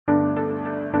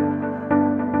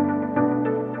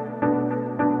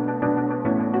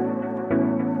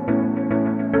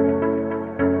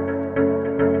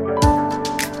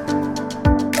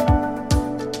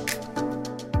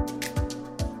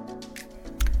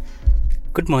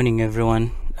Good morning,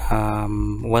 everyone.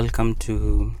 Welcome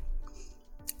to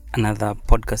another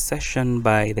podcast session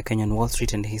by the Kenyan Wall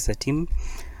Street and HISA team.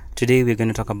 Today, we're going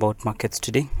to talk about markets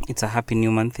today. It's a happy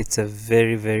new month. It's a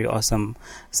very, very awesome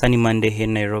sunny Monday here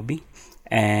in Nairobi.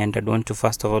 And I'd want to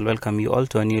first of all welcome you all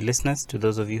to our new listeners. To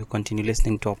those of you who continue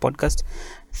listening to our podcast,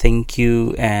 thank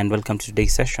you and welcome to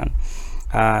today's session.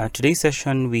 Today's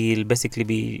session will basically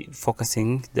be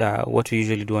focusing what we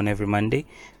usually do on every Monday.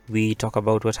 We talk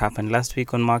about what happened last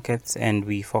week on markets, and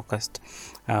we focused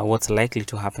what's likely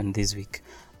to happen this week.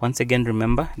 Once again,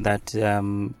 remember that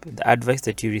the advice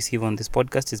that you receive on this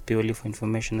podcast is purely for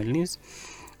informational news,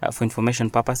 for information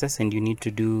purposes, and you need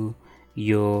to do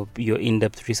your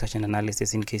in-depth research and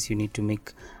analysis in case you need to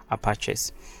make a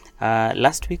purchase.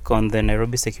 Last week on the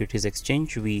Nairobi Securities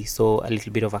Exchange, we saw a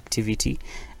little bit of activity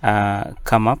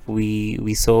come up.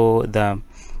 We saw the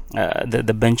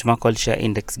benchmark all share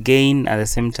index gain. At the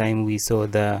same time, we saw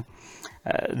the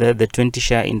 20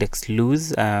 share index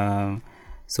lose.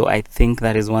 So I think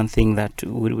that is one thing that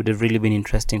would have really been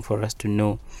interesting for us to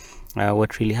know.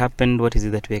 What really happened, what is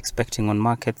it that we're expecting on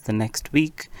markets the next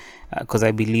week, because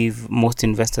I believe most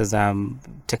investors are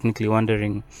technically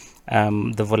wondering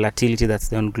the volatility that's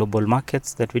there on global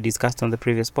markets that we discussed on the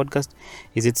previous podcast.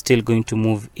 Is it still going to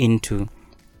move into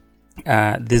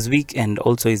this week, and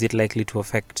also is it likely to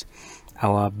affect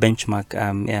our benchmark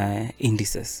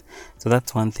indices? So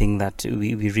that's one thing that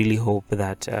we really hope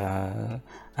that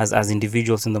as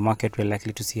individuals in the market, we're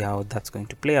likely to see how that's going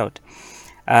to play out.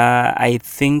 I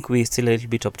think we're still a little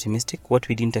bit optimistic. What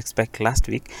we didn't expect last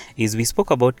week is we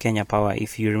spoke about Kenya Power.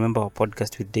 If you remember our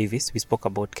podcast with Davis, we spoke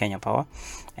about Kenya Power,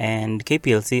 and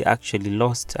KPLC actually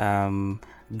lost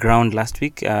ground last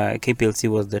week. KPLC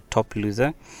was the top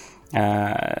loser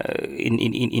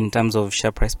in terms of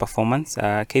share price performance.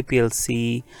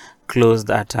 KPLC closed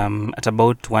at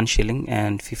about 1 shilling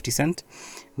and 50 cent,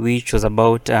 which was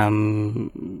about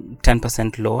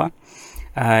 10% lower.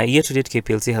 Year to date,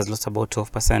 KPLC has lost about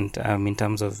 12% in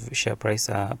terms of share price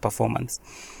performance.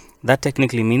 That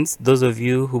technically means those of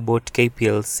you who bought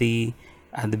KPLC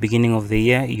at the beginning of the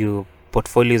year, your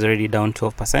portfolio is already down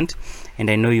 12%. And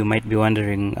I know you might be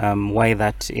wondering why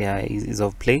that is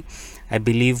of play. I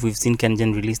believe we've seen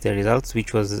KenGen release their results,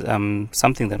 which was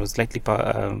something that was slightly...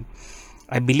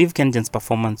 I believe KenGen's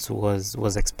performance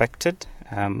was expected,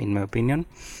 in my opinion.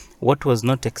 What was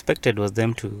not expected was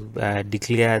them to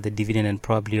declare the dividend and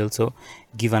probably also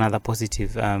give another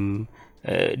positive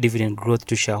dividend growth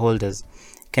to shareholders.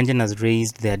 KenGen has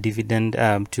raised their dividend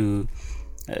to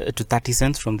 30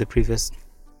 cents from the previous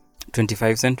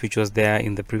 25 cents, which was there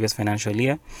in the previous financial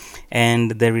year.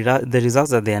 And the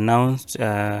results that they announced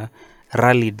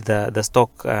rallied the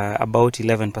stock about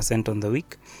 11% on the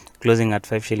week, closing at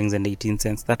 5 shillings and 18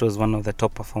 cents. That was one of the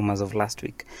top performers of last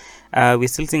week. We're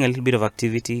still seeing a little bit of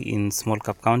activity in small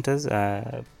cap counters.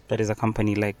 That is a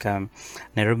company like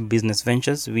Nairobi Business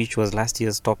Ventures, which was last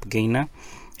year's top gainer.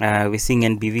 We're seeing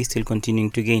NBV still continuing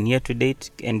to gain. Year to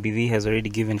date, NBV has already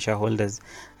given shareholders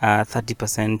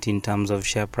 30% in terms of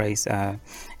share price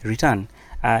return.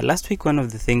 Last week, one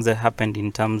of the things that happened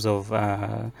in terms of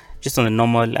just on a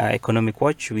normal economic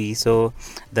watch, we saw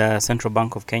the Central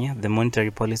Bank of Kenya, the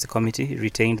Monetary Policy Committee,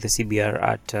 retained the CBR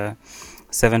at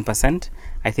 7%.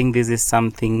 I think this is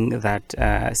something that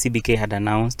CBK had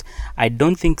announced. I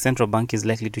don't think Central Bank is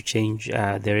likely to change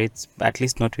the rates, at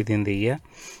least not within the year,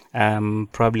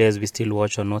 probably as we still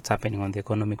watch on what's happening on the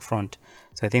economic front.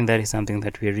 So I think that is something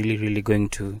that we're really, really going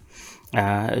to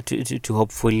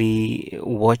hopefully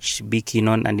watch, be keen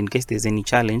on, and in case there's any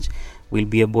challenge, we'll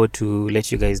be able to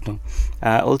let you guys know.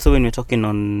 Also, when we're talking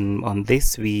on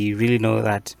this, we really know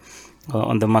that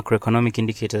on the macroeconomic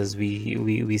indicators,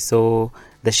 we saw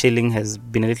the shilling has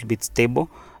been a little bit stable,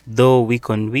 though week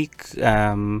on week.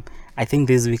 I think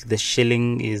this week the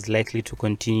shilling is likely to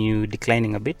continue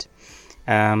declining a bit.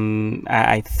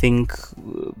 I think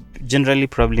generally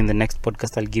probably in the next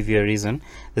podcast I'll give you a reason.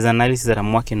 There's an analysis that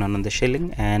I'm working on the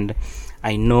shilling, and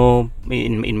I know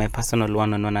in my personal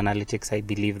one-on-one analytics, I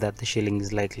believe that the shilling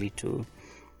is likely to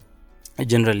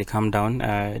generally come down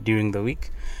during the week.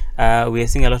 We are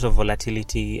seeing a lot of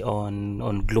volatility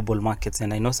on global markets,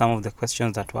 and I know some of the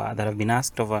questions that have been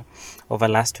asked over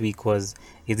last week was,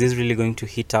 is this really going to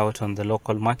hit out on the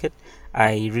local market?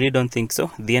 I really don't think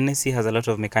so. The NSE has a lot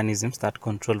of mechanisms that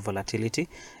control volatility,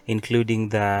 including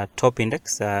the top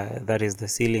index, that is the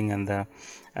ceiling and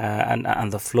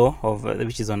the floor of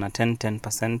which is on a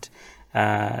 10%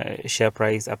 share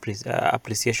price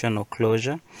appreciation or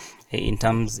closure. in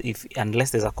terms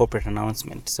unless there's a corporate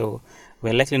announcement. So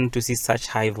we're likely not to see such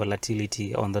high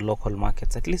volatility on the local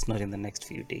markets, at least not in the next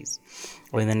few days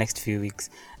or in the next few weeks.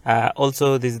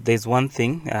 Also, there's one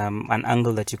thing, an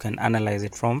angle that you can analyze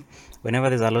it from. Whenever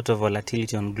there's a lot of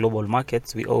volatility on global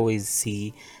markets, we always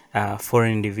see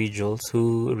foreign individuals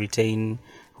who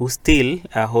still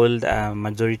hold a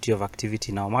majority of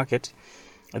activity in our market.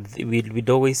 We'd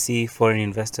always see foreign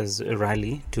investors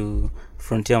rally to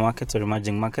frontier markets or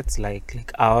emerging markets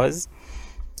like ours,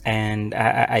 and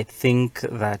I think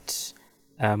that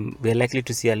we're likely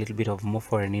to see a little bit of more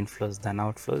foreign inflows than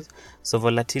outflows. So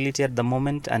volatility at the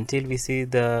moment, until we see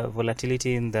the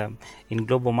volatility in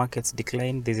global markets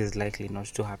decline, this is likely not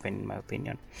to happen, in my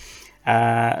opinion.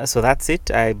 So that's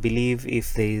it. I believe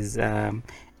if there is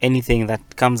anything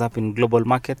that comes up in global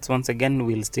markets, once again,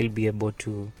 we'll still be able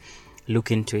to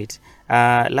look into it.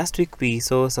 Last week we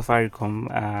saw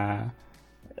Safaricom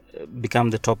become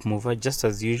the top mover, just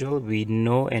as usual. We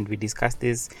know, and we discussed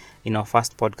this in our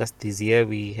first podcast this year.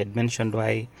 We had mentioned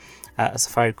why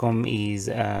Safaricom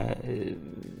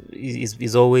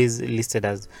is always listed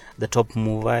as the top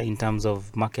mover in terms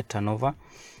of market turnover.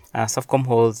 Safaricom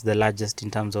holds the largest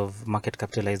in terms of market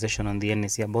capitalization on the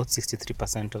NSE. About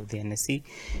 63% of the NSE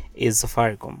is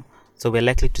Safaricom. So we're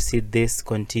likely to see this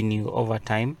continue over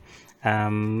time.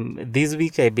 This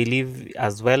week, I believe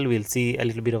as well, we'll see a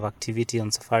little bit of activity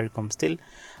on Safaricom still.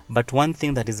 But one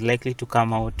thing that is likely to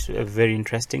come out very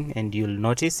interesting, and you'll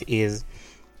notice, is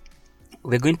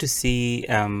we're going to see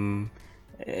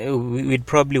we'd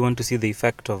probably want to see the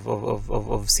effect of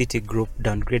Citi Group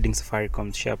downgrading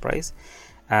Safaricom's share price.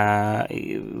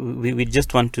 We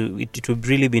just want to, it would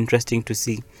really be interesting to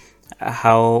see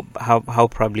how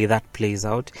probably that plays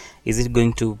out. Is it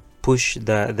going to push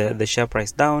the share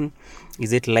price down?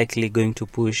 Is it likely going to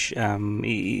push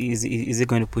is it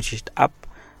going to push it up?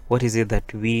 What is it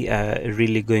that we are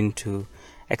really going to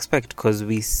expect? Because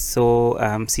we saw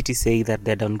Citi say that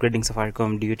they're downgrading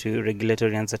Safaricom due to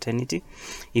regulatory uncertainty.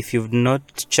 If you've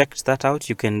not checked that out,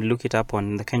 you can look it up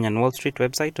on the Kenyan Wall Street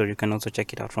website, or you can also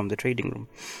check it out from the trading room,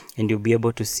 and you'll be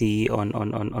able to see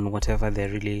on whatever they're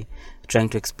really trying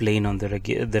to explain on the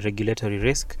regulatory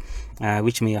risk,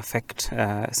 which may affect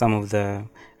some of the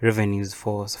revenues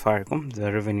for Safaricom,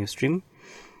 the revenue stream.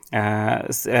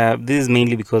 This is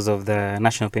mainly because of the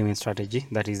national payment strategy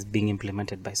that is being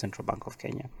implemented by Central Bank of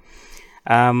Kenya.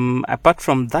 Apart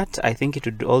from that, I think it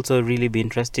would also really be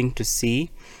interesting to see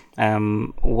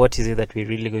what's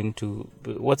really going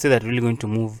to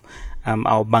move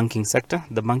our banking sector.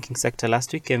 The banking sector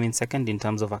last week came in second in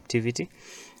terms of activity.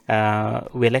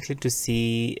 We're likely to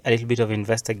see a little bit of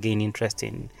investor gain interest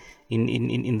in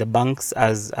the banks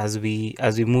as we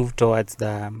move towards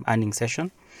the earnings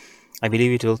session. I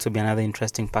believe it will also be another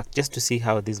interesting part just to see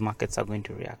how these markets are going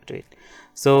to react to it.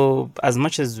 So as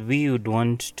much as we would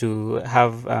want to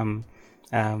have an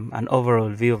overall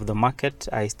view of the market,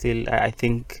 I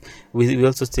think we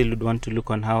also still would want to look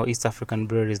on how East African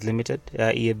Breweries Limited,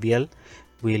 EABL,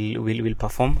 will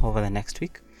perform over the next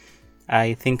week.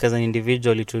 I think as an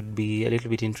individual, it would be a little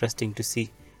bit interesting to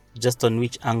see just on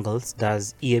which angles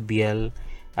does EABL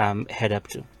head up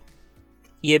to.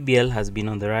 EABL has been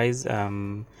on the rise.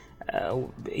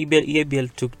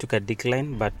 EABL took a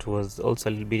decline, but was also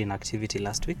a little bit in activity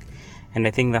last week, and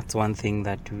I think that's one thing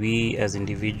that we as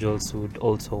individuals would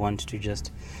also want to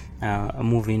just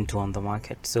move into on the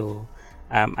market. So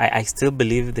I still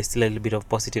believe there's still a little bit of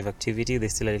positive activity,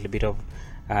 there's still a little bit of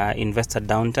investor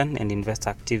downturn and investor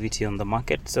activity on the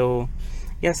market. So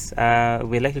yes,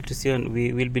 we're likely to see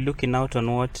we will be looking out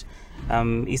on what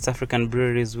East African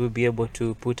breweries will be able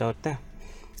to put out there.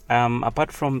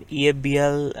 Apart from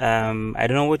EABL, I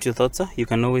don't know what your thoughts are. You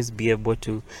can always be able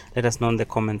to let us know in the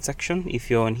comment section. If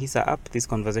you're on HISA app, this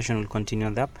conversation will continue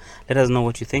on the app. Let us know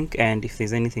what you think, and if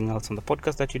there's anything else on the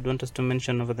podcast that you'd want us to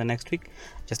mention over the next week,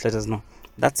 just let us know.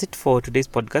 That's it for today's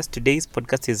podcast. Today's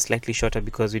podcast is slightly shorter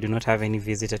because we do not have any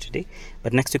visitor today,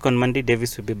 but next week on Monday,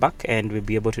 Davis will be back and we'll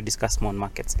be able to discuss more on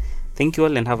markets. Thank you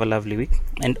all and have a lovely week.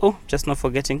 And just not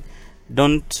forgetting,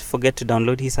 don't forget to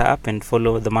download HISA app and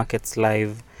follow the markets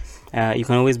live. You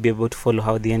can always be able to follow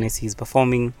how the NSE is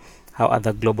performing, how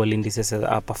other global indices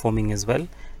are performing as well,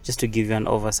 just to give you an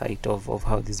oversight of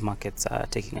how these markets are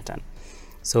taking a turn.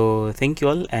 So thank you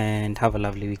all and have a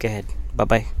lovely week ahead. Bye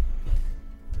bye.